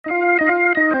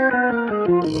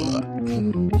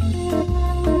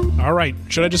All right.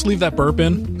 Should I just leave that burp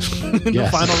in the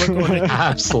final recording?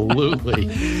 Absolutely.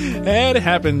 It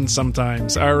happens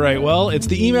sometimes. All right. Well, it's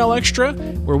the Email Extra,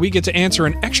 where we get to answer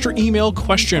an extra email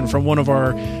question from one of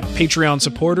our Patreon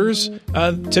supporters.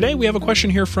 Today, we have a question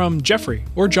here from Jeffrey,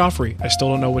 or Joffrey. I still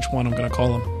don't know which one I'm going to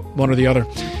call him, one or the other.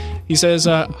 He says,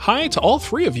 hi to all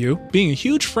three of you. Being a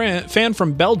huge fan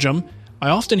from Belgium, I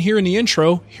often hear in the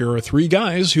intro, here are three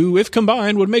guys who, if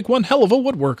combined, would make one hell of a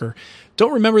woodworker.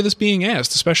 Don't remember this being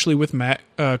asked, especially with Matt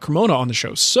Cremona on the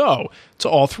show. So, to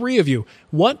all three of you,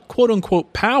 what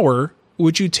quote-unquote power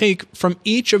would you take from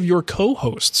each of your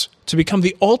co-hosts to become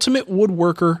the ultimate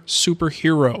woodworker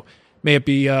superhero? May it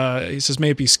be, he says,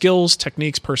 may it be skills,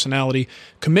 techniques, personality,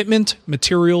 commitment,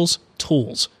 materials,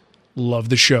 tools. Love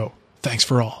the show. Thanks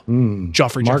for all.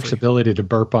 Joffrey. Mark's ability to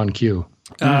burp on cue.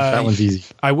 That one's easy.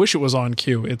 I wish it was on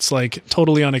cue. It's like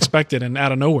totally unexpected and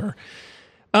out of nowhere.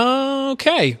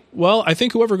 Okay. Well, I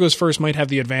think whoever goes first might have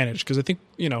the advantage because I think,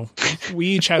 we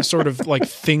each have sort of like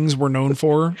things we're known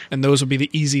for, and those would be the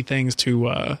easy things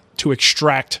to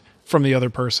extract from the other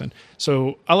person.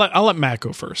 So I'll let Matt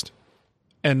go first.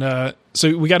 And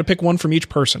so we got to pick one from each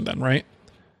person then, right?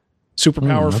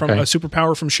 Superpower from a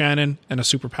superpower from Shannon and a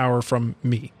superpower from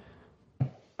me.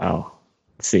 Oh,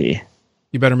 let's see.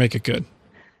 You better make it good.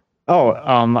 Oh,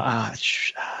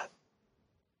 Mark's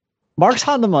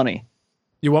Honda money.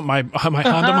 You want my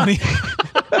Honda money?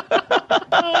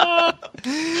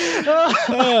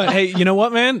 Hey, you know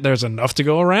what, man? There's enough to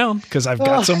go around because I've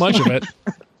got so much of it.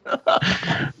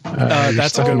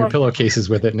 That's a good your pillowcases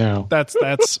with it now.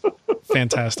 That's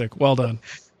fantastic. Well done.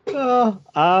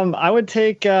 I would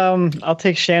take I'll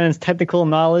take Shannon's technical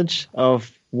knowledge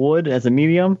of wood as a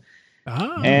medium.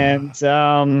 And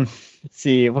let's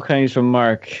see, what can I use from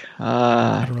Mark?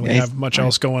 I don't really have much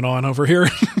else going on over here.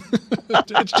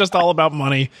 It's just all about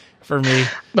money for me.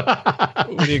 What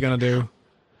are you gonna do?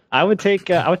 I would take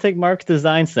Mark's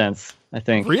design sense. I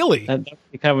think really that'd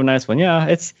be kind of a nice one.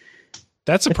 Yeah,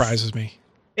 that surprises me.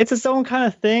 It's its own kind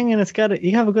of thing, and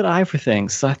you have a good eye for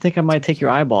things. So I think I might take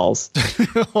your eyeballs.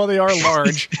 Well, they are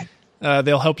large.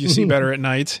 They'll help you see better at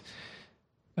night.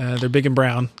 They're big and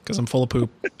brown because I'm full of poop.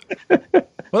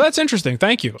 Well, that's interesting.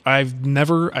 Thank you. I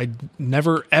never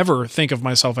ever think of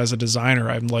myself as a designer.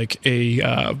 I'm like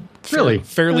a fairly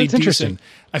decent.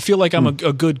 I feel like I'm a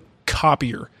good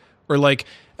copier, or like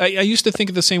I used to think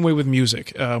of the same way with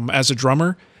music. As a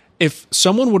drummer, if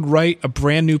someone would write a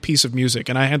brand new piece of music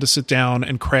and I had to sit down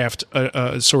and craft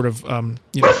a sort of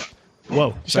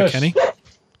whoa, is that Kenny?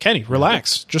 Kenny,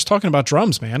 relax. Just talking about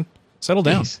drums, man. Settle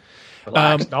down.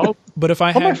 Relax, dog. But if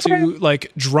I had to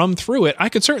like drum through it, I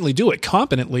could certainly do it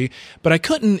competently, but I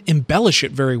couldn't embellish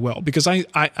it very well because I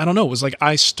don't know. It was like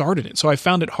I started it, so I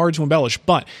found it hard to embellish.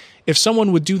 But if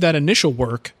someone would do that initial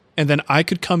work and then I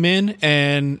could come in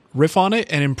and riff on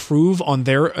it and improve on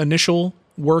their initial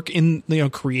work in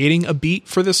creating a beat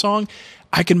for this song,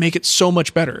 I can make it so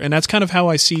much better. And that's kind of how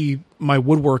I see my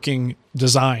woodworking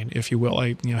design, if you will.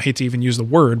 I hate to even use the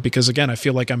word because, again, I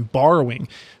feel like I'm borrowing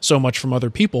so much from other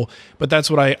people. But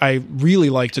that's what I really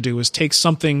like to do is take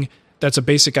something that's a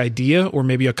basic idea or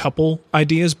maybe a couple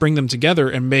ideas, bring them together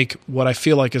and make what I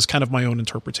feel like is kind of my own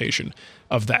interpretation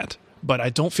of that. But I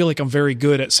don't feel like I'm very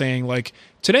good at saying, like,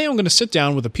 today I'm going to sit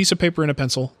down with a piece of paper and a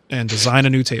pencil and design a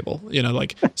new table,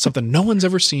 like something no one's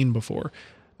ever seen before.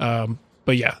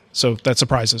 But yeah, so that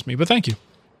surprises me. But thank you.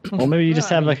 Well, maybe you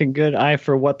just have like a good eye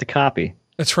for what to copy.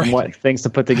 That's right. What things to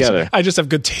put together. I just have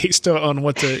good taste on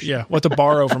what to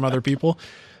borrow from other people.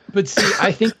 But see,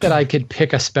 I think that I could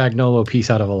pick a Spagnolo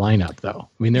piece out of a lineup, though.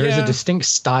 I mean, there is a distinct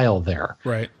style there.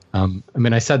 Right.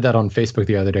 I said that on Facebook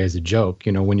the other day as a joke.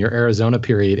 When your Arizona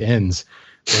period ends,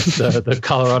 what's the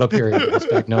Colorado period of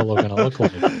Spagnolo going to look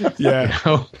like? Yeah.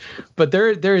 But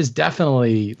there is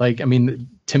definitely,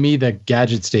 to me, the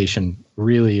Gadget Station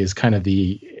really is kind of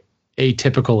the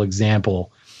atypical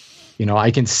example. I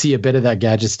can see a bit of that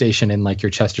Gadget Station in like your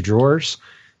chest of drawers.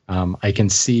 I can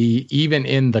see even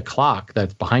in the clock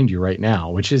that's behind you right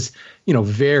now, which is,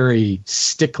 very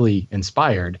stickly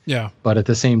inspired. Yeah. But at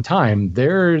the same time,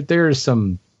 there's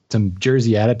some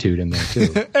Jersey attitude in there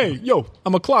too. Hey, yo,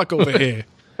 I'm a clock over here.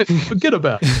 Forget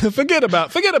about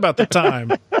the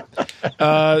time.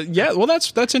 Yeah, well,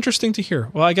 that's interesting to hear.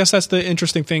 Well, I guess that's the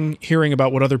interesting thing, hearing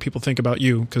about what other people think about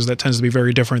you, because that tends to be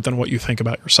very different than what you think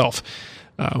about yourself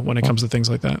when it comes to things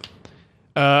like that.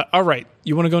 All right,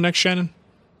 you want to go next, Shannon?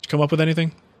 Did you come up with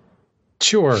anything?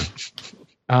 Sure.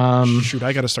 Shoot,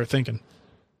 I got to start thinking.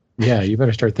 Yeah, you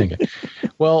better start thinking.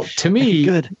 Well, to me,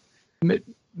 good.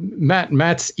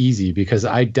 Matt's easy because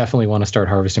I definitely want to start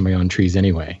harvesting my own trees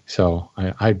anyway. So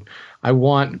I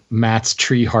want Matt's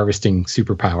tree harvesting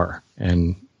superpower,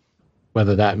 and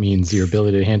whether that means your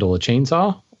ability to handle a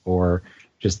chainsaw or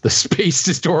just the space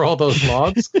to store all those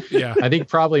logs. Yeah. I think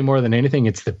probably more than anything,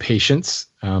 it's the patience.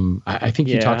 I think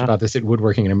you talked about this at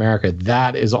Woodworking in America.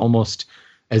 That is almost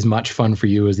as much fun for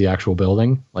you as the actual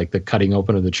building, like the cutting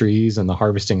open of the trees and the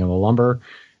harvesting of the lumber.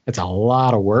 It's a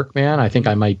lot of work, man. I think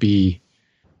I might be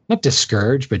not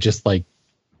discouraged, but just like,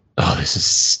 oh, this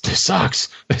sucks.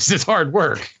 This is hard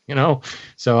work, you know?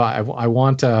 So I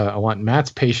want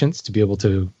Matt's patience to be able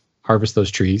to harvest those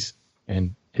trees,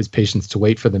 and his patience to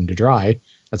wait for them to dry.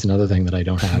 That's another thing that I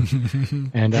don't have.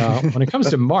 And when it comes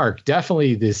to Mark,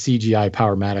 definitely the CGI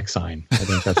Powermatic sign. I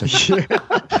think that's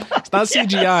It's not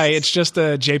CGI. It's just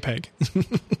a JPEG.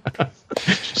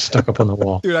 Stuck up on the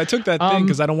wall. Dude, I took that thing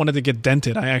because I don't want it to get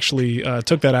dented. I actually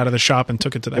took that out of the shop and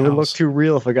took it to the house. It would look too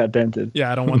real if it got dented.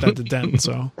 Yeah, I don't want that to dent.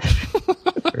 So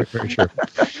very, very true.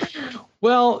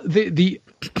 Well, the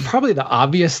probably the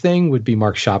obvious thing would be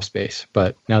Mark's shop space,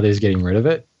 but now that he's getting rid of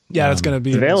it, yeah, it's going to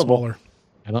be available. Smaller.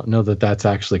 I don't know that that's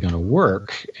actually going to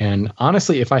work. And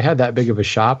honestly, if I had that big of a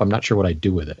shop, I'm not sure what I'd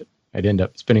do with it. I'd end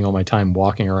up spending all my time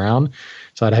walking around.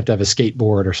 So I'd have to have a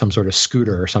skateboard or some sort of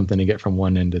scooter or something to get from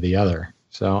one end to the other.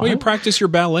 So well, you practice your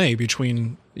ballet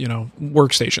between,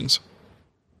 workstations.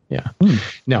 Yeah.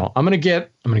 No, I'm gonna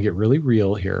get really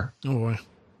real here. Oh boy.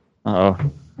 Oh.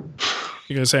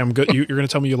 You're gonna say I'm good. You're gonna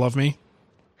tell me you love me.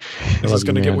 This is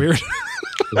gonna get weird.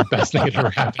 The best thing that ever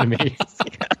happened to me.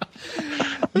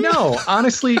 No,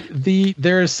 honestly,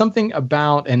 there's something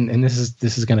about, and this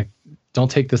is gonna,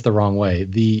 don't take this the wrong way,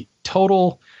 the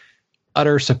total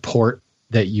utter support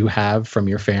that you have from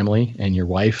your family and your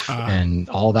wife and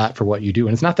all that for what you do.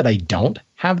 And it's not that I don't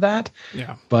have that,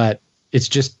 but it's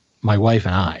just my wife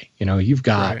and I. You've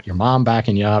got your mom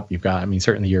backing you up. You've got,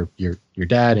 certainly your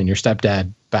dad and your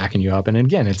stepdad backing you up. And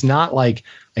again, it's not like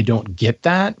I don't get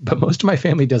that, but most of my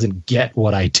family doesn't get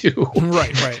what I do.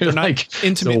 Right. They're not like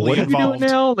intimately so what involved. Are you doing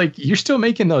now? Like, you're still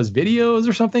making those videos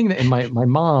or something? And my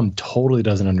mom totally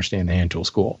doesn't understand the hand tool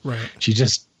school. Right.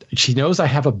 She knows I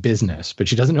have a business, but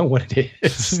she doesn't know what it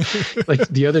is. Like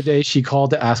the other day, she called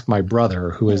to ask my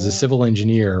brother, who is a civil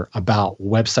engineer, about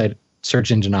website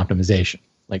search engine optimization.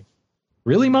 Like,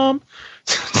 really, Mom?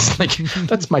 Like,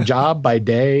 that's my job by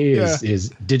day is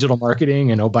digital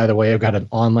marketing. And oh, by the way, I've got an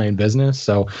online business.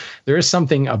 So there is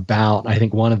something about, I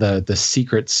think one of the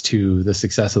secrets to the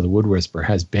success of the Wood Whisperer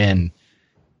has been,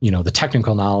 the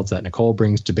technical knowledge that Nicole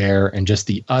brings to bear, and just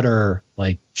the utter,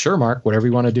 like, sure, Mark, whatever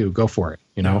you want to do, go for it.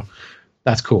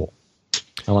 That's cool.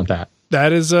 I want that.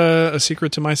 That is a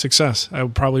secret to my success. I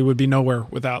probably would be nowhere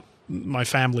without my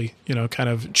family, kind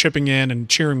of chipping in and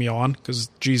cheering me on. Because,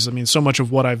 geez, so much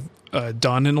of what I've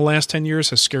done in the last 10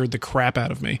 years has scared the crap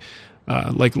out of me.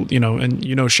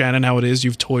 And Shannon, how it is.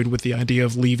 You've toyed with the idea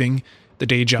of leaving the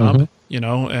day job,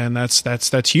 and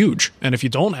that's huge. And if you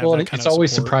don't have that kind of it's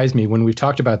always support, surprised me when we've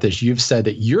talked about this. You've said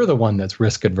that you're the one that's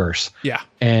risk adverse. Yeah.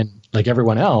 And like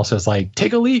everyone else is like,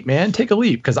 take a leap, man, take a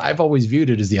leap. Because I've always viewed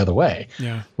it as the other way.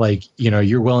 Yeah. Like,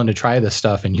 you're willing to try this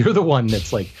stuff, and you're the one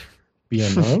that's like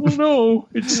being, I don't know,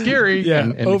 it's scary. Yeah.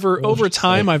 And over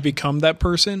time, I've become that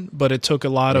person, but it took a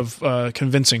lot of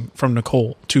convincing from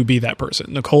Nicole to be that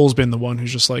person. Nicole's been the one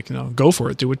who's just like, go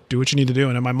for it, do what you need to do.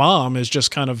 And then my mom is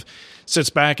just kind of sits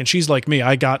back, and she's like me.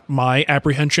 I got my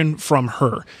apprehension from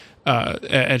her.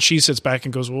 And she sits back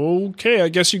and goes, well, okay, I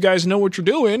guess you guys know what you're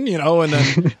doing, and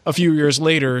then a few years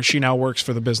later, she now works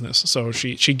for the business. So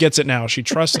she gets it now. She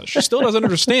trusts us. She still doesn't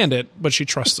understand it, but she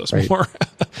trusts us more.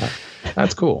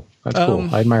 That's cool. That's cool.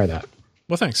 I admire that.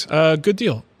 Well, thanks. Good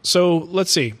deal. So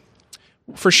let's see.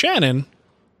 For Shannon,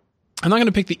 I'm not going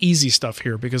to pick the easy stuff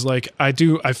here because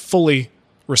I fully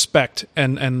respect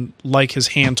and like his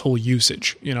hand tool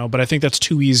usage, but I think that's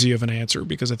too easy of an answer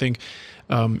because I think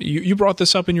you brought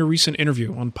this up in your recent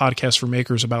interview on Podcast for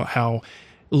Makers about how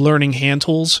learning hand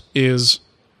tools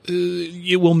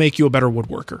it will make you a better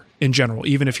woodworker in general.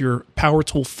 Even if you're power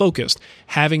tool focused,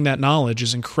 having that knowledge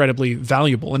is incredibly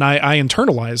valuable. And I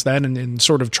internalize that and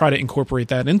sort of try to incorporate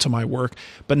that into my work,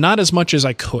 but not as much as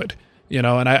I could. And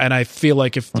I feel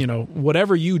like if,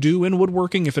 whatever you do in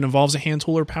woodworking, if it involves a hand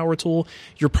tool or power tool,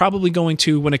 you're probably going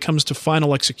to, when it comes to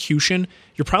final execution,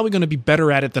 you're probably going to be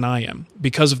better at it than I am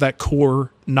because of that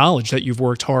core knowledge that you've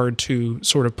worked hard to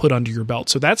sort of put under your belt.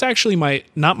 So that's actually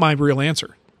not my real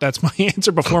answer. That's my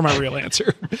answer before my real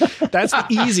answer. That's the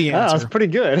easy answer. That's pretty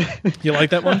good. You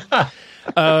like that one?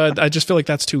 I just feel like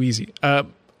that's too easy.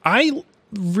 I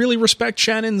really respect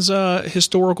Shannon's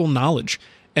historical knowledge.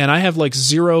 And I have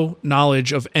zero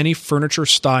knowledge of any furniture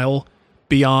style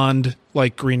beyond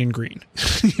like Green and Green,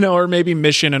 or maybe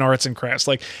Mission and Arts and Crafts.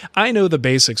 Like, I know the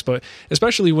basics, but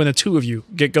especially when the two of you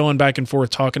get going back and forth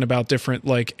talking about different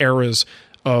like eras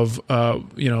of,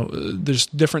 there's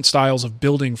different styles of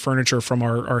building furniture from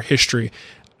our history.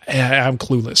 I'm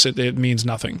clueless. It means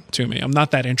nothing to me. I'm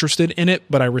not that interested in it,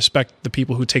 but I respect the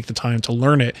people who take the time to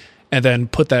learn it and then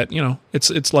put that,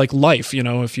 it's like life.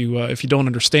 If you don't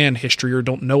understand history or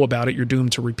don't know about it, you're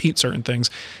doomed to repeat certain things.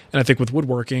 And I think with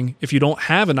woodworking, if you don't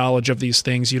have a knowledge of these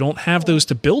things, you don't have those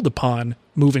to build upon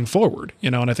moving forward,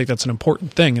 and I think that's an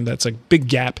important thing. And that's a big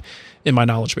gap in my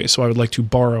knowledge base. So I would like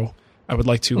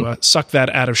to suck that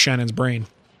out of Shannon's brain.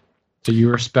 So you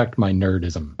respect my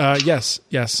nerdism? Yes,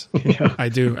 yeah. I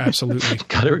do, absolutely.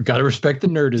 Gotta respect the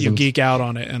nerdism. You geek out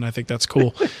on it, and I think that's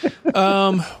cool.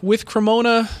 With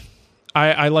Cremona,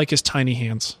 I like his tiny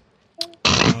hands.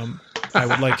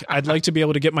 I'd like to be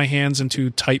able to get my hands into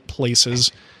tight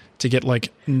places to get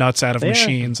like nuts out of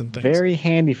machines and things. Very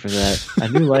handy for that.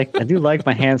 I do like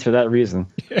my hands for that reason.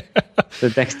 Yeah. The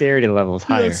dexterity level is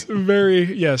higher.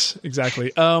 Yes,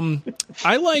 exactly.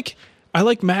 I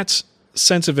like Matt's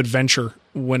sense of adventure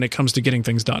when it comes to getting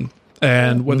things done.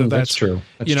 And whether that's true.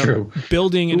 That's true.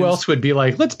 Building. Who else would be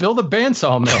like, let's build a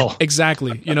bandsaw mill?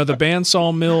 Exactly. The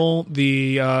bandsaw mill,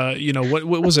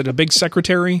 what was it? A big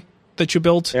secretary that you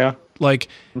built? Yeah. Like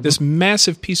this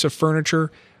massive piece of furniture,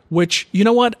 which, you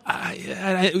know what?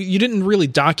 You didn't really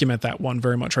document that one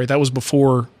very much, right? That was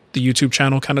before the YouTube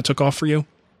channel kind of took off for you.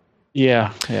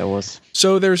 Yeah, it was.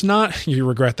 So there's not, you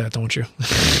regret that, don't you?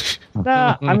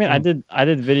 Nah, I mean, I did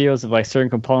videos of like certain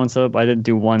components of it, but I didn't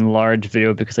do one large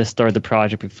video because I started the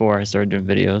project before I started doing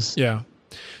videos. Yeah.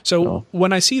 So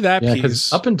when I see that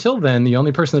piece, up until then, the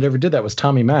only person that ever did that was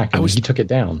Tommy Mac, and he took it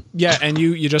down. Yeah, and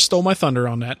you just stole my thunder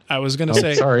on that. I was going to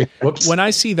say, sorry. Whoops. When I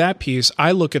see that piece,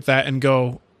 I look at that and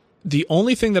go, the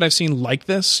only thing that I've seen like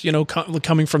this,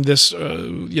 coming from this,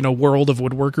 world of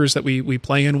woodworkers that we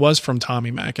play in was from Tommy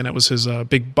Mac. And it was his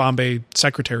big Bombay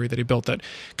secretary that he built that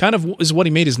kind of is what he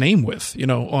made his name with,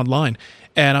 online.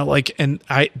 And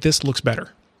this looks better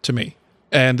to me.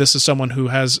 And this is someone who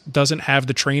doesn't have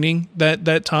the training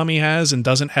that Tommy has and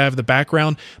doesn't have the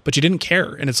background, but you didn't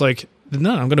care. And it's like,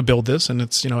 no, I'm going to build this. And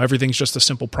it's, everything's just a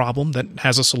simple problem that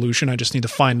has a solution. I just need to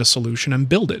find a solution and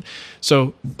build it.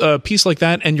 So a piece like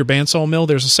that and your bandsaw mill,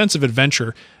 there's a sense of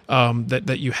adventure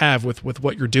that you have with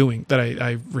what you're doing that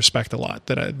I respect a lot,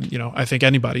 that I think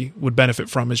anybody would benefit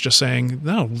from, is just saying,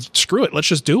 no, screw it. Let's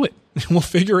just do it. We'll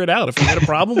figure it out. If we had a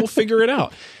problem, we'll figure it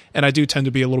out. And I do tend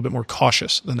to be a little bit more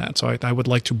cautious than that. So I would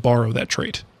like to borrow that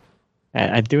trait.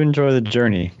 I do enjoy the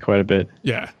journey quite a bit.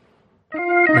 Yeah.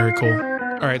 Very cool.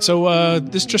 All right, so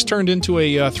this just turned into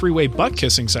a three-way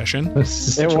butt-kissing session. This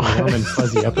is such a warm and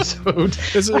fuzzy episode.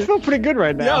 I feel pretty good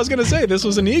right now. Yeah, I was going to say, this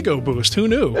was an ego boost. Who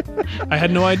knew? I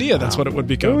had no idea that's what it would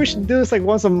become. Maybe we should do this like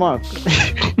once a month.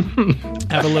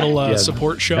 Have a little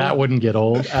support show. That wouldn't get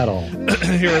old at all.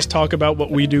 Hear us talk about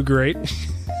what we do great.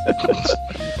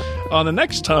 On the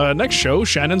next show,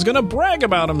 Shannon's going to brag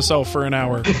about himself for an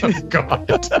hour. Oh, God.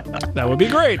 That would be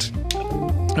great.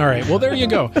 All right. Well, there you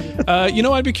go.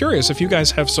 I'd be curious if you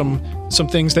guys have some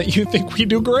things that you think we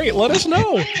do great. Let us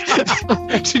know.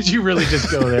 Did you really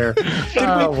just go there?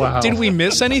 Wow. Did we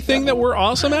miss anything that we're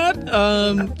awesome at?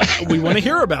 We want to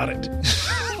hear about it.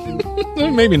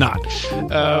 Maybe not.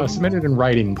 Submit it in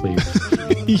writing,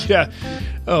 please. Yeah.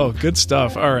 Oh, good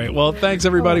stuff. All right. Well, thanks,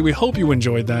 everybody. We hope you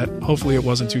enjoyed that. Hopefully it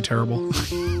wasn't too terrible.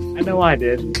 I know I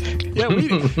did. Yeah,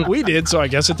 we did, so I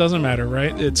guess it doesn't matter,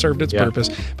 right? It served its purpose.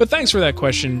 But thanks for that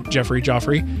question,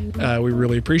 Joffrey. We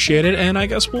really appreciate it, and I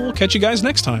guess we'll catch you guys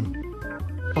next time.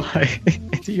 Bye.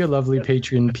 See you lovely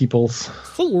Patreon peoples.